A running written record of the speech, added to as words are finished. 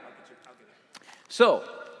So,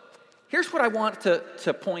 here's what I want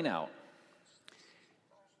to point out.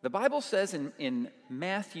 The Bible says in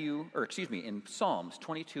Psalms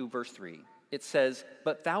 22, verse 3, it says,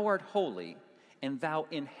 "But thou art holy, and thou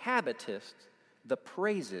inhabitest the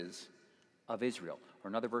praises of Israel." Or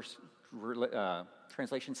another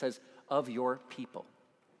translation says, "of your people."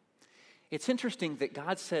 It's interesting that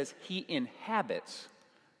God says he inhabits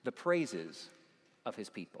the praises of his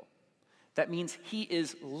people. That means he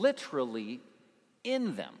is literally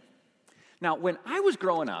in them. Now, when I was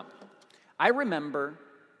growing up, I remember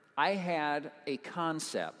I had a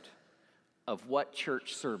concept of what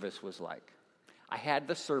church service was like. I had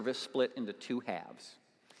the service split into two halves.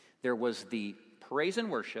 There was the praise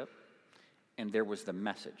and worship, and there was the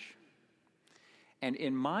message. And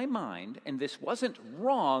in my mind, and this wasn't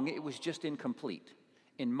wrong, it was just incomplete.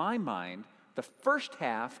 In my mind, the first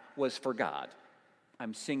half was for God.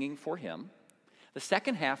 I'm singing for him. The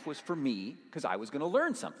second half was for me, because I was going to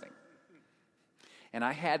learn something. And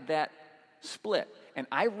I had that split. And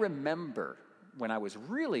I remember when I was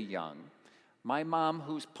really young, my mom,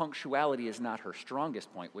 whose punctuality is not her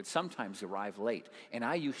strongest point, would sometimes arrive late. And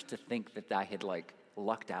I used to think that I had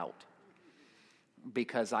lucked out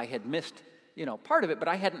because I had missed, part of it, but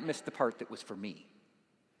I hadn't missed the part that was for me.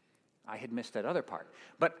 I had missed that other part.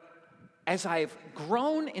 But as I've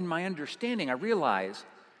grown in my understanding, I realize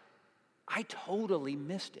I totally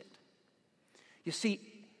missed it. You see,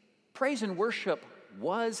 praise and worship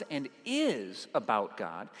was and is about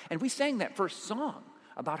God. And we sang that first song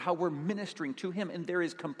about how we're ministering to him, and there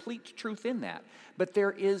is complete truth in that. But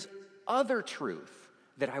there is other truth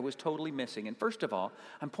that I was totally missing. And first of all,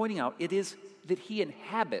 I'm pointing out it is that he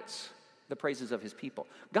inhabits the praises of his people.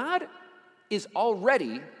 God is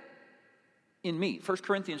already in me. 1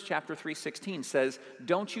 Corinthians chapter 3:16 says,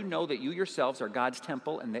 "Don't you know that you yourselves are God's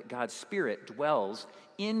temple and that God's Spirit dwells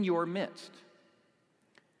in your midst?"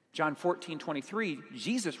 John 14:23,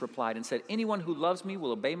 Jesus replied and said, "Anyone who loves me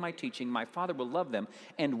will obey my teaching. My Father will love them,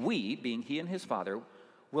 and we, being he and his Father,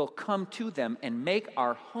 will come to them and make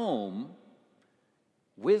our home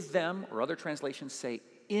with them," or other translations say,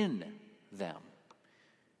 in them.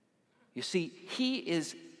 You see, he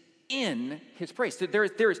is in his praise.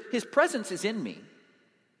 His presence is in me,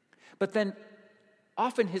 but then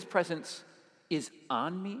often his presence is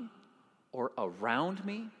on me or around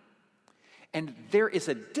me. And there is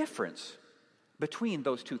a difference between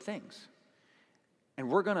those two things. And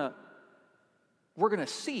we're gonna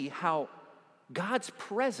see how God's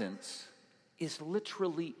presence is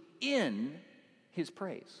literally in his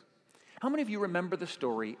praise. How many of you remember the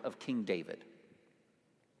story of King David?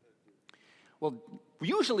 Well,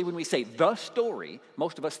 usually when we say the story,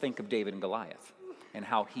 most of us think of David and Goliath and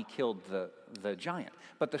how he killed the giant.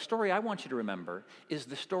 But the story I want you to remember is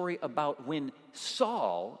the story about when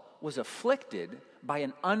Saul was afflicted by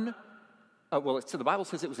the Bible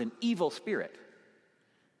says it was an evil spirit.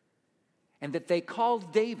 And that they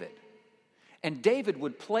called David. And David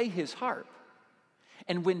would play his harp.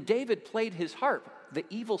 And when David played his harp, the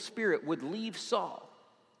evil spirit would leave Saul.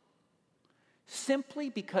 Simply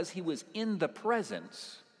because he was in the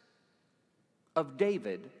presence of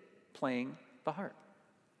David playing the harp.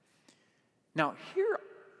 Now, here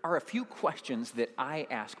are a few questions that I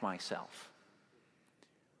ask myself.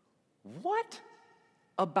 What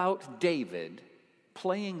about David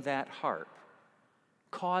playing that harp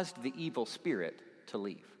caused the evil spirit to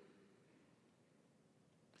leave?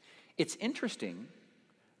 It's interesting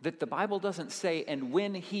that the Bible doesn't say, and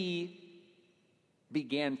when he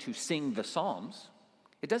began to sing the Psalms,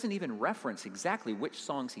 it doesn't even reference exactly which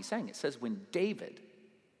songs he sang. It says when David,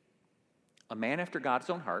 a man after God's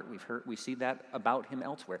own heart, we see that about him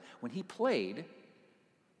elsewhere, when he played,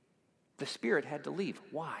 the spirit had to leave.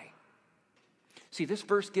 Why? See, this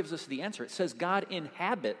verse gives us the answer. It says God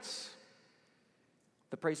inhabits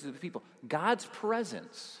the praises of the people. God's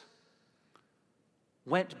presence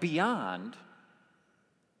went beyond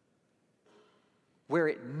where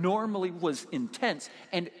it normally was intense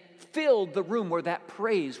and filled the room where that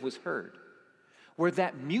praise was heard, where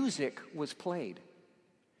that music was played.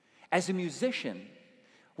 As a musician,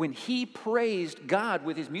 when he praised God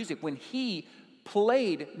with his music, when he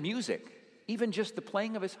played music, even just the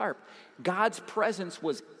playing of his harp, God's presence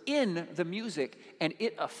was in the music and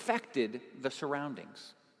it affected the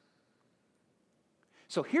surroundings.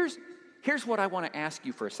 So here's what I want to ask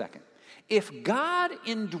you for a second. If God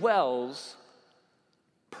indwells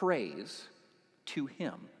praise to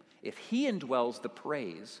him, if he indwells the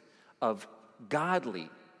praise of godly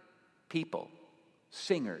people,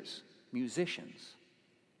 singers, musicians,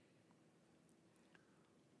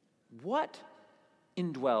 what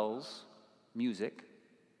indwells music,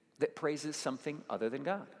 that praises something other than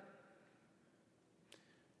God.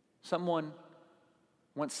 Someone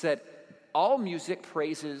once said, all music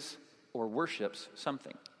praises or worships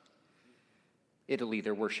something. It'll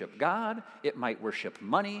either worship God, it might worship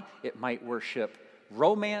money, it might worship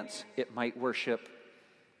romance, it might worship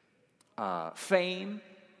fame,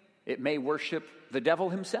 it may worship the devil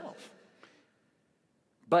himself.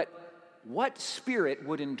 But what spirit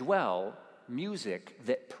would indwell music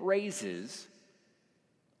that praises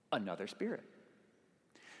another spirit?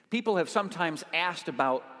 People have sometimes asked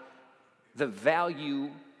about the value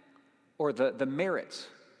or the merits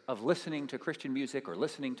of listening to Christian music or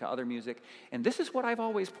listening to other music. And this is what I've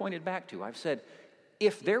always pointed back to. I've said,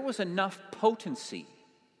 if there was enough potency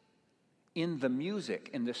in the music,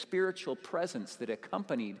 in the spiritual presence that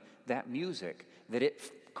accompanied that music, that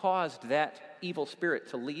it caused that evil spirit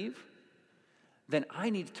to leave, then I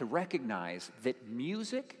need to recognize that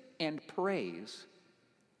music and praise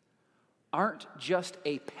aren't just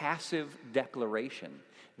a passive declaration.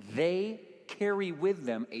 They carry with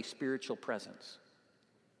them a spiritual presence.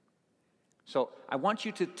 So I want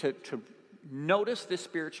you to notice this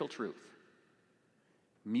spiritual truth.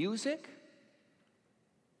 Music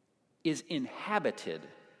is inhabited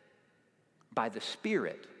by the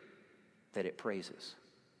spirit that it praises.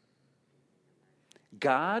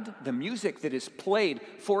 God, the music that is played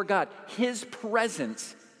for God, His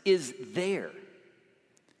presence is there.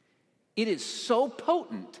 It is so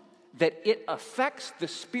potent that it affects the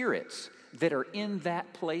spirits that are in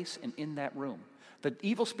that place and in that room. The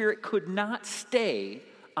evil spirit could not stay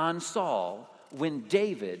on Saul when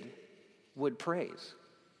David would praise.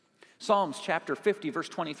 Psalms chapter 50, verse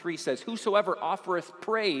 23 says, "Whosoever offereth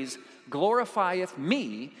praise glorifieth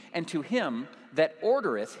me, and to him that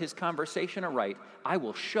ordereth his conversation aright, I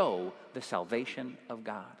will show the salvation of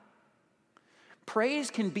God." Praise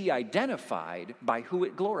can be identified by who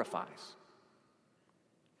it glorifies.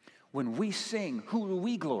 When we sing, who do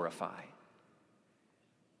we glorify?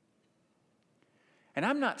 And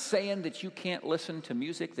I'm not saying that you can't listen to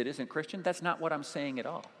music that isn't Christian. That's not what I'm saying at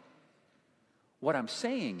all. What I'm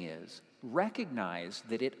saying is recognize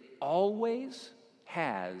that it always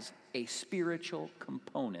has a spiritual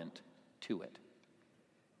component to it.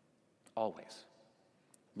 Always.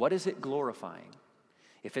 What is it glorifying?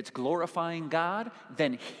 If it's glorifying God,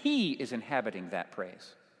 then He is inhabiting that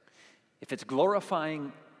praise. If it's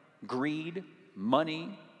glorifying greed,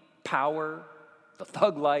 money, power, the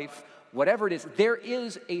thug life, whatever it is, there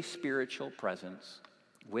is a spiritual presence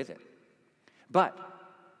with it. But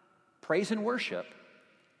praise and worship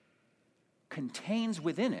contains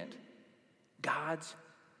within it God's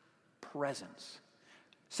presence.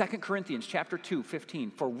 2 Corinthians chapter 2,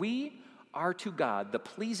 15, "For we are to God the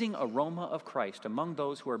pleasing aroma of Christ among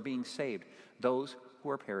those who are being saved, those who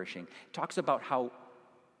are perishing." It talks about how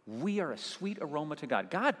we are a sweet aroma to God.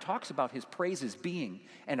 God talks about His praises being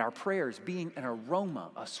and our prayers being an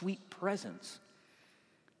aroma, a sweet presence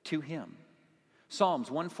to Him. Psalms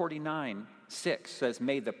 149, 6 says,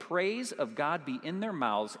 "May the praise of God be in their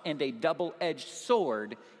mouths and a double-edged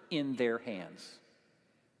sword in their hands."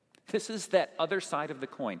 This is that other side of the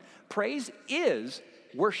coin. Praise is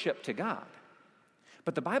worship to God.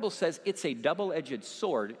 But the Bible says it's a double-edged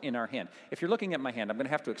sword in our hand. If you're looking at my hand, I'm going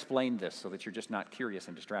to have to explain this so that you're just not curious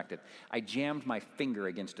and distracted. I jammed my finger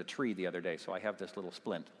against a tree the other day, so I have this little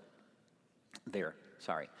splint. There,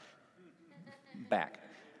 sorry. Back.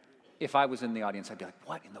 If I was in the audience, I'd be like,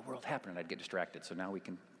 what in the world happened? And I'd get distracted, so now we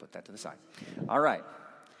can put that to the side. All right.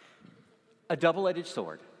 A double-edged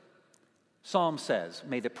sword. Psalm says,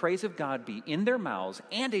 "May the praise of God be in their mouths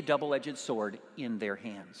and a double-edged sword in their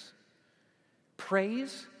hands."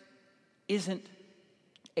 Praise isn't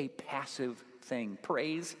a passive thing.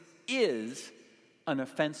 Praise is an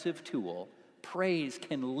offensive tool. Praise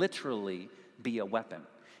can literally be a weapon.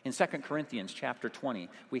 In 2 Corinthians chapter 20,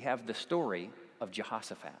 we have the story of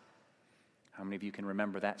Jehoshaphat. How many of you can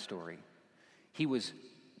remember that story?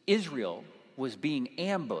 Israel was being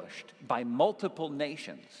ambushed by multiple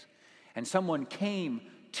nations, and someone came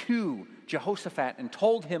to Jehoshaphat and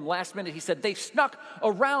told him last minute, he said, "They snuck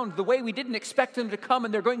around the way we didn't expect them to come,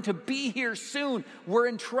 and they're going to be here soon. We're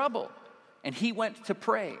in trouble." And he went to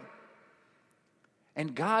pray.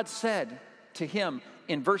 And God said to him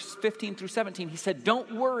in verse 15 through 17, He said,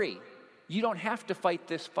 "Don't worry. You don't have to fight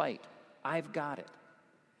this fight. I've got it."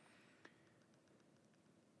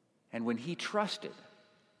 And when he trusted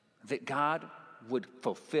that God would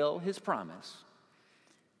fulfill His promise,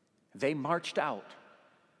 they marched out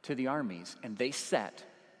to the armies, and they set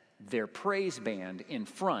their praise band in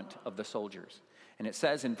front of the soldiers. And it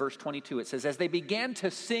says in verse 22, it says, "As they began to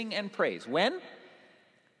sing and praise." When?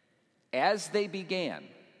 As they began.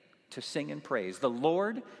 to sing and praise. The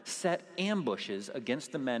Lord set ambushes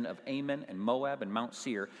against the men of Ammon and Moab and Mount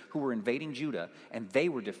Seir who were invading Judah, and they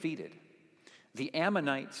were defeated. The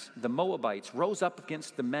Ammonites, the Moabites, rose up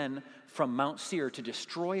against the men from Mount Seir to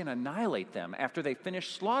destroy and annihilate them. After they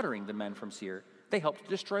finished slaughtering the men from Seir, they helped to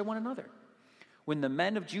destroy one another. When the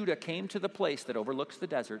men of Judah came to the place that overlooks the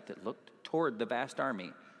desert that looked toward the vast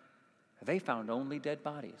army, they found only dead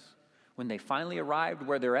bodies. When they finally arrived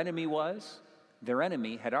where their enemy was, their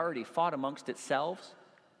enemy had already fought amongst themselves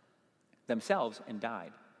and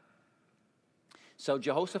died. So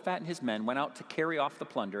Jehoshaphat and his men went out to carry off the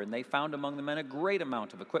plunder, and they found among the men a great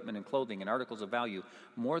amount of equipment and clothing and articles of value,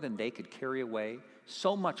 more than they could carry away.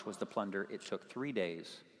 So much was the plunder, it took 3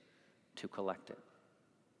 days to collect it.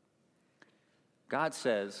 God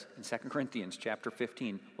says in 2 Corinthians chapter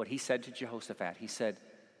 15, what he said to Jehoshaphat, he said,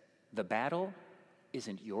 the battle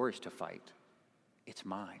isn't yours to fight, it's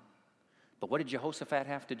mine. But what did Jehoshaphat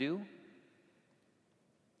have to do?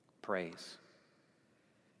 Praise.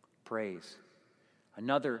 Praise.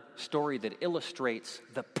 Another story that illustrates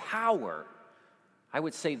the power, I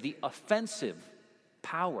would say the offensive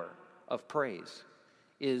power of praise,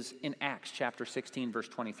 is in Acts chapter 16, verse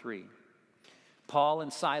 23. Paul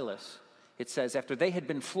and Silas, it says, after they had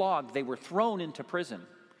been flogged, they were thrown into prison,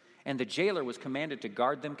 and the jailer was commanded to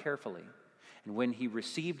guard them carefully. And when he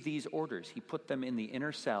received these orders, he put them in the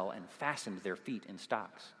inner cell and fastened their feet in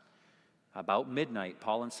stocks. About midnight,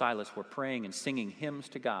 Paul and Silas were praying and singing hymns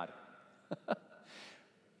to God.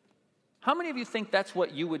 How many of you think that's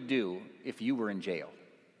what you would do if you were in jail?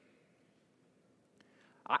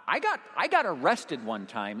 I got arrested one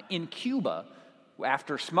time in Cuba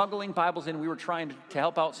after smuggling Bibles in. We were trying to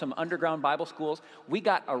help out some underground Bible schools. We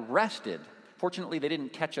got arrested. Fortunately, they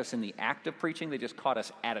didn't catch us in the act of preaching. They just caught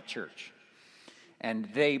us at a church. And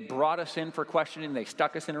they brought us in for questioning. They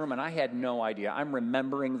stuck us in a room, and I had no idea. I'm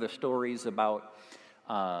remembering the stories about,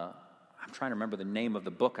 I'm trying to remember the name of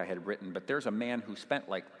the book I had written, but there's a man who spent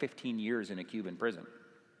like 15 years in a Cuban prison.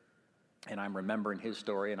 And I'm remembering his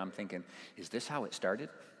story, and I'm thinking, is this how it started?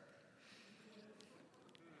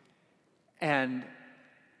 And,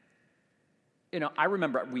 I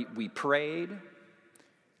remember we prayed,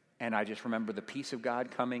 and I just remember the peace of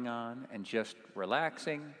God coming on and just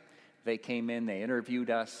relaxing. They came in, they interviewed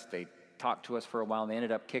us, they talked to us for a while, and they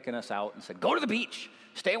ended up kicking us out and said, go to the beach,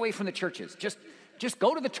 stay away from the churches, just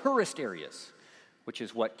go to the tourist areas, which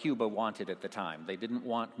is what Cuba wanted at the time. They didn't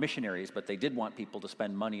want missionaries, but they did want people to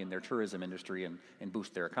spend money in their tourism industry and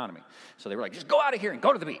boost their economy. So they were like, just go out of here and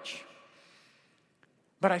go to the beach.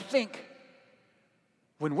 But I think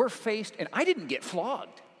when we're faced, and I didn't get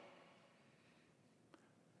flogged.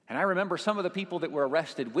 And I remember some of the people that were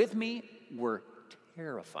arrested with me were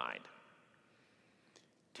terrified.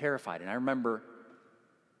 And I remember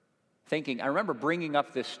bringing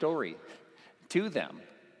up this story to them,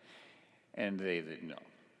 and it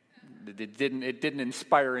didn't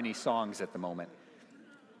inspire any songs at the moment.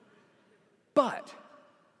 But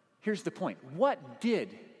here's the point. What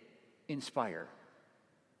did inspire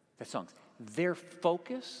the songs? Their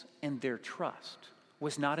focus and their trust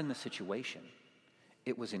was not in the situation.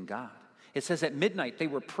 It was in God. It says at midnight they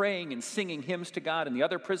were praying and singing hymns to God, and the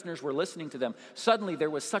other prisoners were listening to them. Suddenly there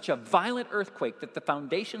was such a violent earthquake that the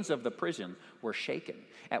foundations of the prison were shaken.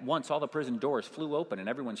 At once all the prison doors flew open and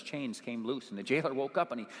everyone's chains came loose. And the jailer woke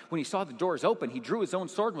up, and when he saw the doors open, he drew his own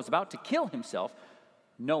sword and was about to kill himself,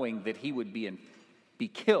 knowing that he would be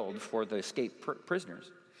killed for the escaped prisoners,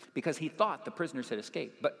 because he thought the prisoners had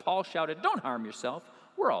escaped. But Paul shouted, "Don't harm yourself.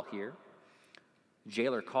 We're all here." The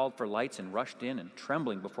jailer called for lights and rushed in, and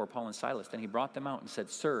trembling before Paul and Silas. Then he brought them out and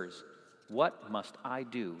said, "Sirs, what must I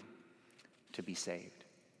do to be saved?"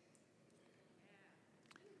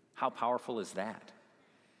 How powerful is that?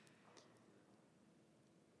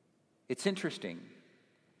 It's interesting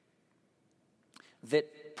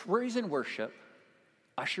that praise and worship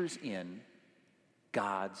ushers in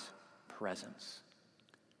God's presence.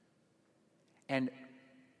 And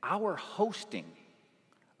our hosting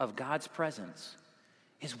of God's presence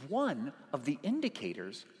is one of the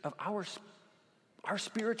indicators of our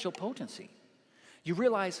spiritual potency. You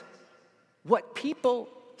realize what people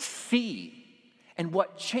see and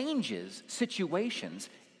what changes situations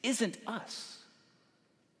isn't us.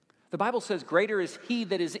 The Bible says, "Greater is he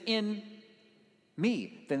that is in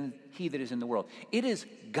me than he that is in the world." It is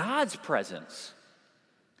God's presence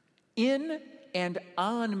in and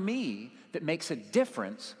on me that makes a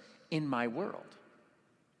difference in my world.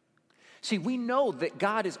 See, we know that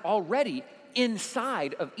God is already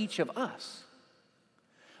inside of each of us.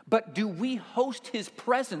 But do we host his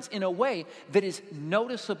presence in a way that is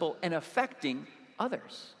noticeable and affecting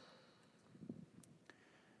others?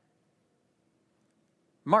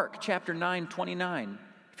 Mark chapter 9:29.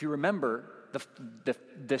 If you remember, the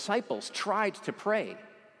disciples tried to pray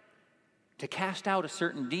to cast out a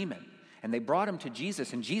certain demon, and they brought him to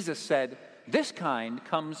Jesus, and Jesus said, "This kind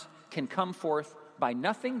can come forth by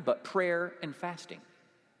nothing but prayer and fasting."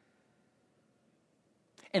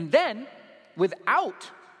 And then,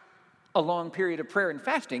 without a long period of prayer and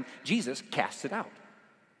fasting, Jesus casts it out.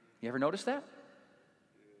 You ever notice that?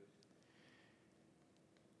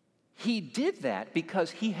 He did that because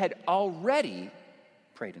he had already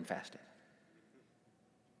prayed and fasted.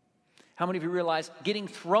 How many of you realize getting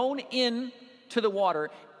thrown into the water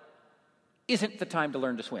isn't the time to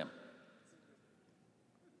learn to swim?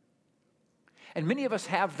 And many of us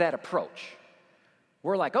have that approach.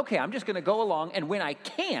 We're like, okay, I'm just going to go along, and when I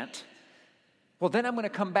can't, well, then I'm going to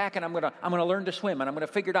come back and I'm going to learn to swim, and I'm going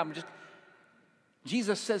to figure it out.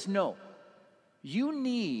 Jesus says, no. You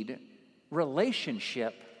need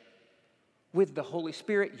relationship with the Holy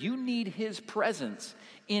Spirit. You need his presence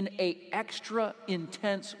in an extra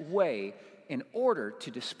intense way in order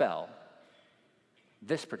to dispel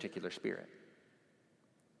this particular spirit.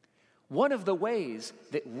 One of the ways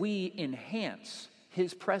that we enhance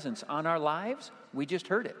his presence on our lives, we just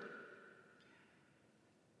heard it.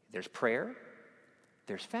 There's prayer,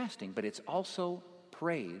 there's fasting, but it's also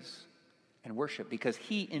praise and worship because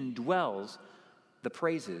he indwells the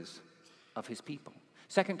praises of his people.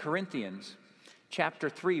 2 Corinthians chapter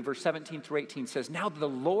 3, verse 17 through 18 says, "Now the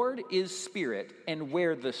Lord is Spirit, and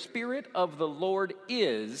where the Spirit of the Lord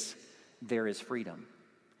is, there is freedom.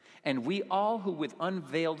 And we all who with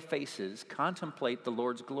unveiled faces contemplate the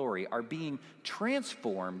Lord's glory are being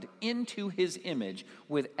transformed into his image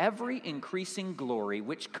with every increasing glory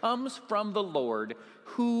which comes from the Lord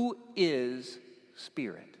who is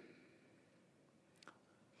Spirit."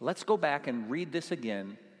 Let's go back and read this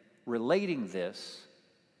again, relating this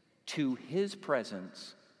to his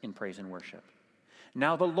presence in praise and worship.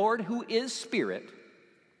 Now the Lord who is Spirit,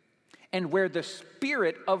 and where the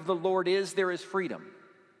Spirit of the Lord is, there is freedom.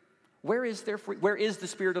 Where is the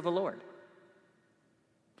Spirit of the Lord?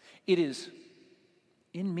 It is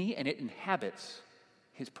in me, and it inhabits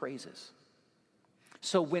his praises.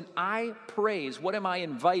 So when I praise, what am I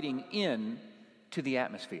inviting in to the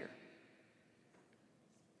atmosphere?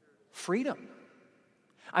 Freedom.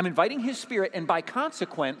 I'm inviting his Spirit, and by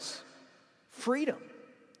consequence, freedom.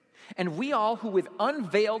 And we all who with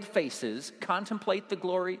unveiled faces contemplate the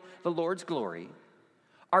Lord's glory,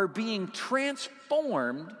 are being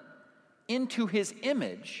transformed into his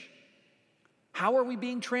image. How are we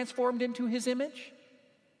being transformed into his image?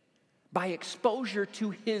 By exposure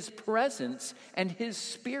to his presence and his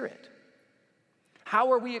Spirit.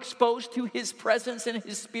 How are we exposed to his presence and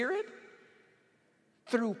his Spirit?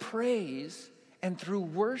 Through praise and through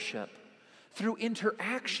worship, through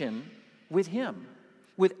interaction with him,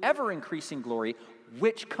 with ever-increasing glory,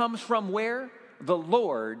 which comes from where? The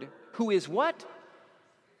Lord, who is what?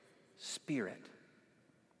 Spirit.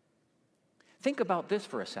 Think about this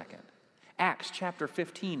for a second. Acts chapter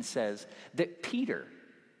 15 says that Peter,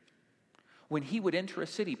 when he would enter a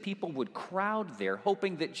city, people would crowd there,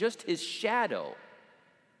 hoping that just his shadow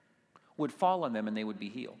would fall on them and they would be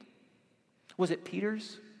healed. Was it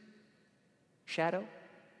Peter's shadow?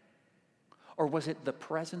 Or was it the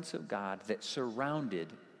presence of God that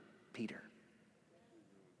surrounded Peter?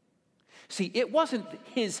 See, it wasn't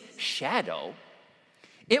his shadow.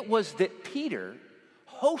 It was that Peter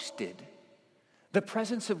hosted the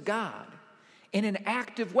presence of God in an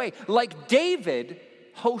active way, like David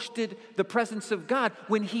hosted the presence of God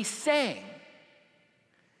when he sang.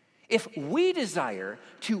 If we desire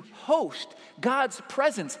to host God's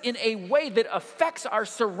presence in a way that affects our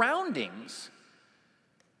surroundings,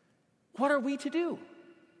 what are we to do?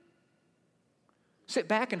 Sit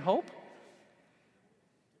back and hope?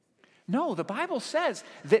 No, the Bible says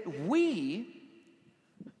that we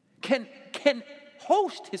can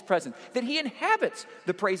host his presence, that he inhabits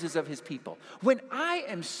the praises of his people. When I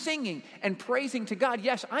am singing and praising to God,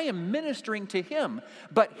 yes, I am ministering to him,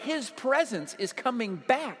 but his presence is coming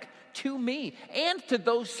back to me and to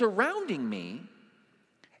those surrounding me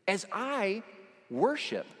as I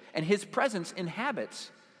worship, and his presence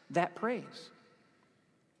inhabits that praise.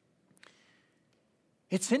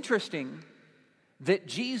 It's interesting that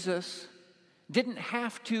Jesus didn't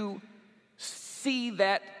have to see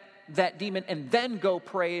that demon and then go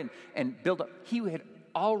pray and build up. He had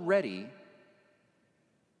already,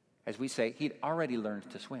 as we say, he'd already learned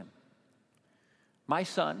to swim. My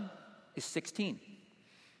son is 16.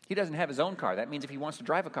 He doesn't have his own car. That means if he wants to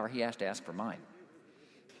drive a car, he has to ask for mine.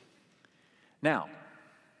 Now,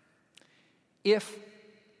 if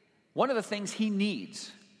one of the things he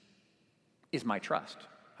needs is my trust,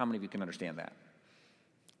 How many of you can understand that?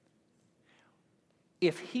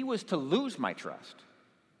 If he was to lose my trust,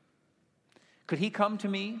 could he come to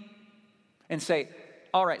me and say,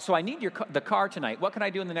 all right, so I need the car tonight. What can I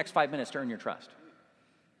do in the next 5 minutes to earn your trust?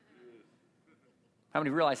 How many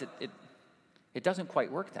realize it doesn't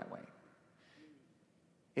quite work that way?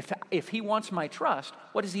 If he wants my trust,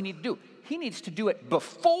 what does he need to do? He needs to do it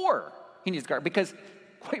before he needs the car. Because,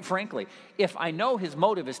 quite frankly, if I know his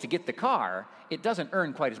motive is to get the car, it doesn't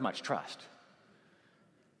earn quite as much trust.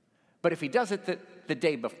 But if he does it the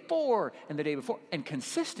day before and the day before, and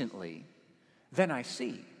consistently, then I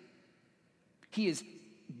see he is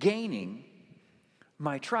gaining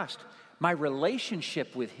my trust. My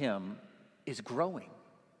relationship with him is growing.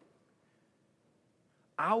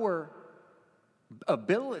 Our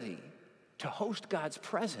ability to host God's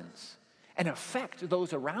presence and affect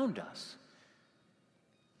those around us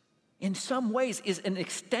in some ways is an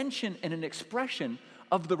extension and an expression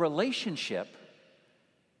of the relationship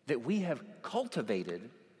that we have cultivated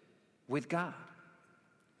with God.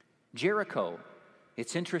 Jericho,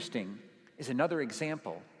 it's interesting, is another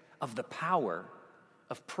example of the power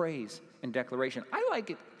of praise and declaration. I like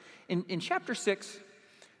it. In chapter 6,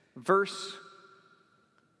 verse,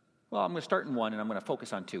 well, I'm going to start in 1 and I'm going to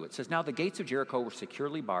focus on 2. It says, now the gates of Jericho were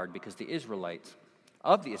securely barred because the Israelites,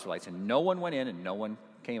 and no one went in and no one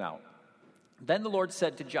came out. Then the Lord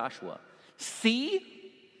said to Joshua, see,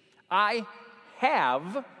 I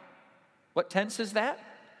have, what tense is that?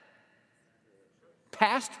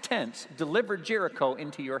 Past tense, delivered Jericho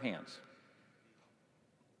into your hands.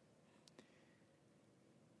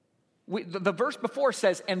 The verse before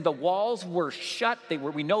says, and the walls were shut.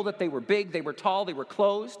 We know that they were big, they were tall, they were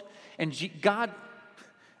closed. And God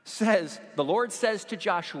says, the Lord says to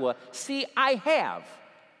Joshua, see, I have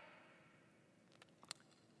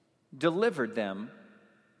delivered them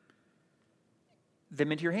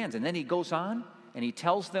into your hands. And then he goes on and he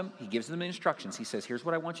tells them, he gives them instructions. He says, here's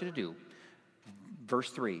what I want you to do. Verse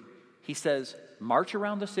 3, he says, march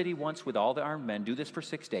around the city once with all the armed men. Do this for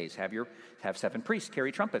 6 days. Have 7 priests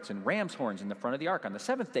carry trumpets and ram's horns in the front of the ark. On the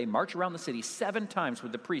 7th day, march around the city 7 times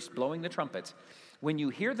with the priests blowing the trumpets. When you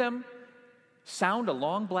hear them sound a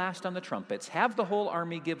long blast on the trumpets, have the whole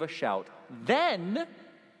army give a shout. Then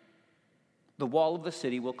the wall of the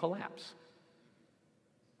city will collapse.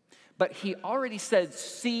 But he already said,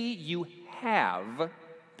 see, you have,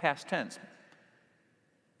 past tense,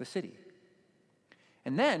 the city.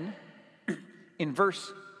 And then, in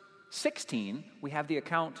verse 16, we have the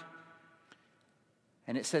account,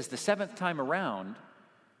 and it says, the 7th time around,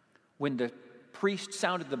 when the priest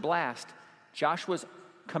sounded the blast, Joshua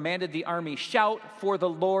commanded the army, shout, for the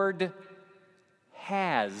Lord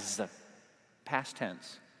has, past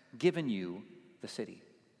tense, given you the city.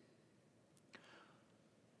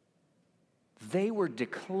 They were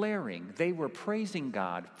declaring, they were praising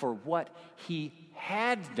God for what he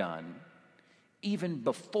had done even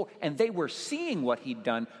before, and they were seeing what he'd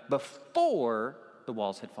done before the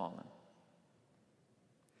walls had fallen.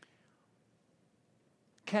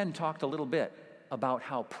 Ken talked a little bit about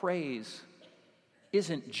how praise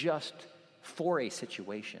isn't just for a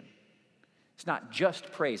situation. It's not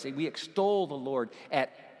just praise. We extol the Lord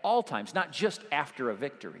at all times, not just after a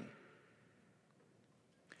victory.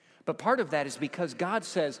 But part of that is because God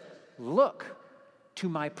says, look to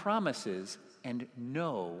my promises and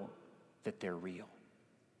know that they're real.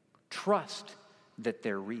 Trust that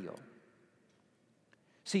they're real.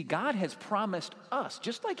 See, God has promised us,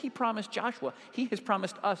 just like he promised Joshua, he has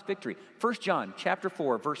promised us victory. 1 John chapter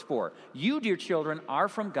 4, verse 4. You, dear children, are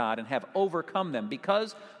from God and have overcome them,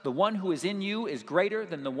 because the one who is in you is greater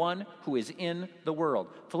than the one who is in the world.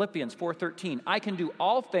 Philippians 4:13. I can do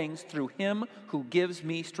all things through him who gives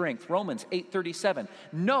me strength. Romans 8:37.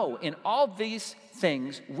 No, in all these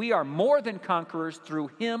things we are more than conquerors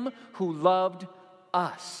through him who loved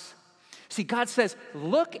us. See, God says,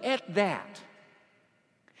 look at that.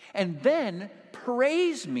 And then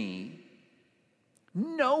praise me,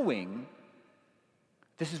 knowing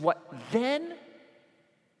this is what, then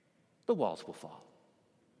the walls will fall.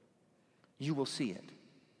 You will see it.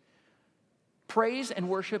 Praise and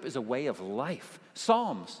worship is a way of life.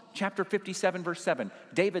 Psalms chapter 57, verse 7.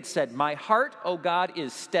 David said, my heart, O God,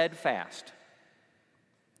 is steadfast.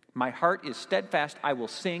 My heart is steadfast. I will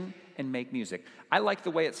sing and make music. I like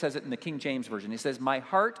the way it says it in the King James Version. He says, my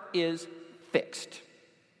heart is fixed.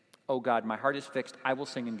 Oh God, my heart is fixed. I will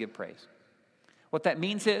sing and give praise. What that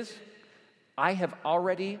means is, I have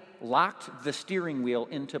already locked the steering wheel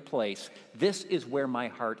into place. This is where my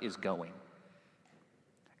heart is going.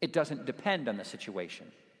 It doesn't depend on the situation.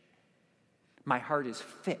 My heart is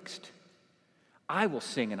fixed. I will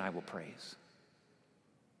sing and I will praise.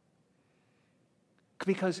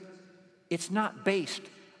 Because it's not based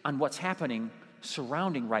on what's happening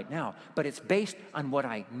surrounding right now, but it's based on what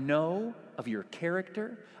I know of your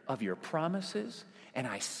character, of your promises, and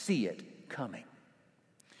I see it coming.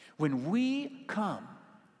 When we come,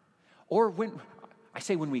 or when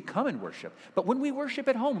we come and worship, but when we worship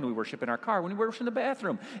at home, when we worship in our car, when we worship in the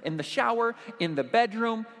bathroom, in the shower, in the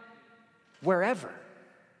bedroom, wherever,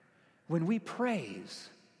 when we praise,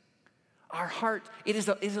 our heart, it is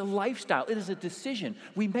a lifestyle, it is a decision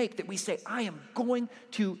we make that we say, I am going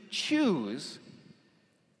to choose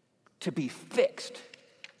to be fixed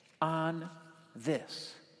on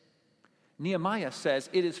this. Nehemiah says,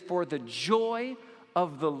 it is for the joy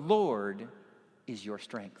of the Lord is your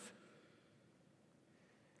strength.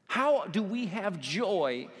 How do we have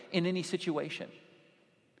joy in any situation?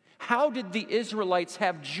 How did the Israelites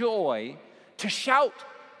have joy to shout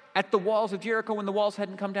at the walls of Jericho when the walls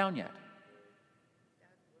hadn't come down yet?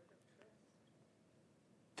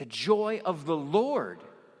 The joy of the Lord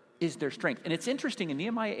is their strength. And it's interesting in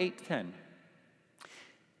Nehemiah 8:10,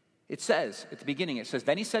 it says, at the beginning, it says,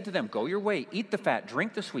 then he said to them, go your way, eat the fat,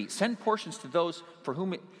 drink the sweet, send portions to those for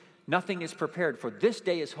whom nothing is prepared, for this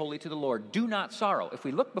day is holy to the Lord. Do not sorrow. If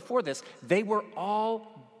we look before this, they were all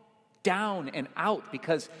down and out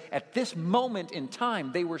because at this moment in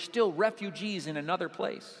time, they were still refugees in another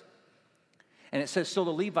place. And it says, so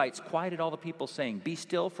the Levites quieted all the people, saying, be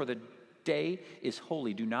still, for the day is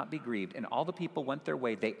holy, do not be grieved. And all the people went their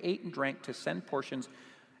way. They ate and drank to send portions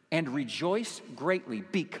and rejoiced greatly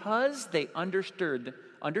because they understood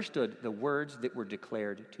the words that were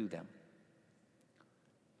declared to them.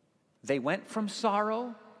 They went from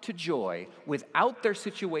sorrow to joy without their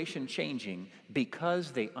situation changing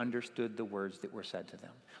because they understood the words that were said to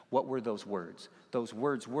them. What were those words? Those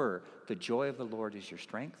words were, the joy of the Lord is your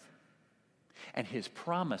strength, and his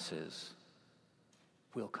promises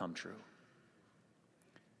will come true.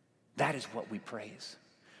 That is what we praise.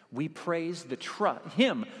 We praise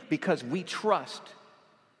him because we trust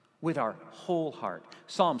with our whole heart.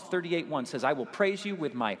 Psalms 38:1 says, I will praise you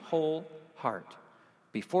with my whole heart.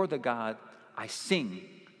 Before the God, I sing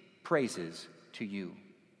praises to you.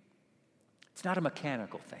 It's not a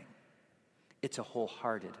mechanical thing. It's a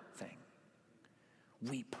wholehearted thing.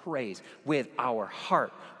 We praise with our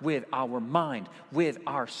heart, with our mind, with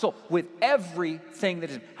our soul, with everything that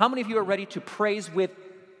is. How many of you are ready to praise with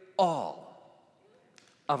all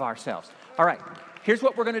of ourselves? All right, here's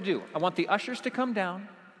what we're going to do. I want the ushers to come down.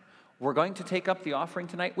 We're going to take up the offering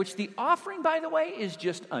tonight, which the offering, by the way, is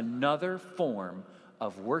just another form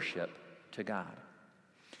of worship to God.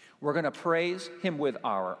 We're going to praise him with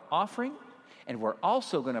our offering, and we're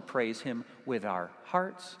also going to praise him with our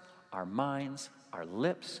hearts, our minds, our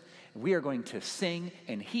lips. We are going to sing,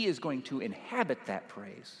 and he is going to inhabit that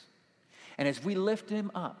praise. And as we lift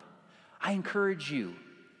him up, I encourage you,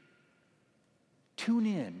 tune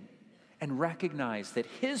in and recognize that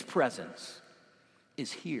his presence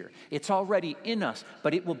is here. It's already in us,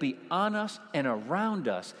 but it will be on us and around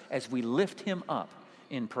us as we lift him up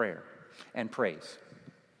in prayer and praise.